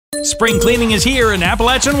Spring cleaning is here, and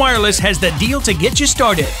Appalachian Wireless has the deal to get you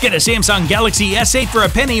started. Get a Samsung Galaxy S8 for a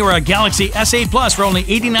penny or a Galaxy S8 Plus for only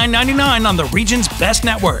 $89.99 on the region's best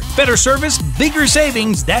network. Better service, bigger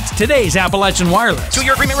savings. That's today's Appalachian Wireless.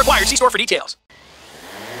 2-year agreement required. See store for details.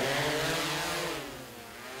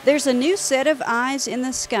 There's a new set of eyes in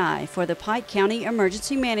the sky for the Pike County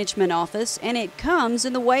Emergency Management Office, and it comes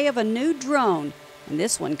in the way of a new drone. And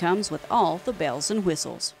this one comes with all the bells and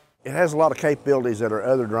whistles. It has a lot of capabilities that our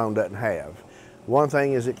other drone doesn't have. One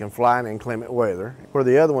thing is it can fly in inclement weather, where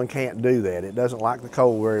the other one can't do that. It doesn't like the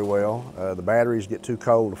cold very well. The batteries get too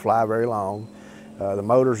cold to fly very long. The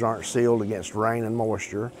motors aren't sealed against rain and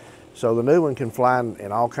moisture. So the new one can fly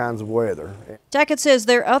in all kinds of weather. Tackett says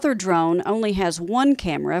their other drone only has one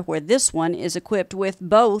camera, where this one is equipped with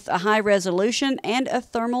both a high-resolution and a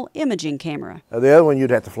thermal imaging camera. The other one you'd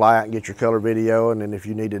have to fly out and get your color video, and then if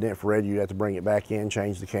you needed infrared, you'd have to bring it back in,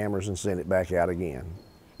 change the cameras, and send it back out again.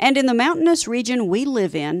 And in the mountainous region we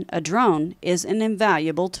live in, a drone is an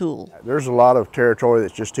invaluable tool. There's a lot of territory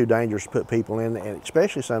that's just too dangerous to put people in, and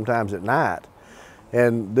especially sometimes at night.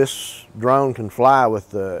 And this drone can fly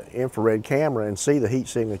with the infrared camera and see the heat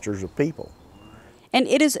signatures of people. And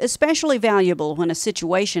it is especially valuable when a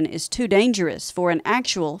situation is too dangerous for an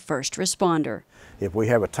actual first responder. If we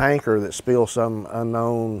have a tanker that spills some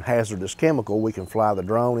unknown hazardous chemical, we can fly the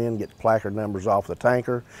drone in, get the placard numbers off the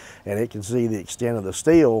tanker, and it can see the extent of the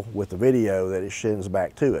spill with the video that it sends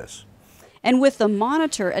back to us. And with the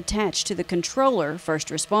monitor attached to the controller, first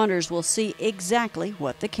responders will see exactly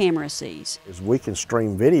what the camera sees. We can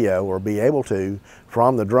stream video, or be able to,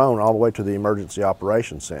 from the drone all the way to the Emergency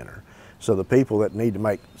Operations Center. So the people that need to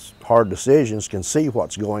make hard decisions can see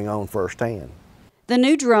what's going on firsthand. The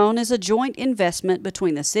new drone is a joint investment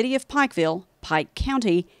between the City of Pikeville, Pike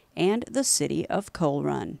County, and the City of Coal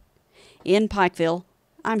Run. In Pikeville,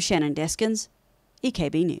 I'm Shannon Deskins,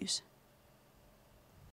 EKB News.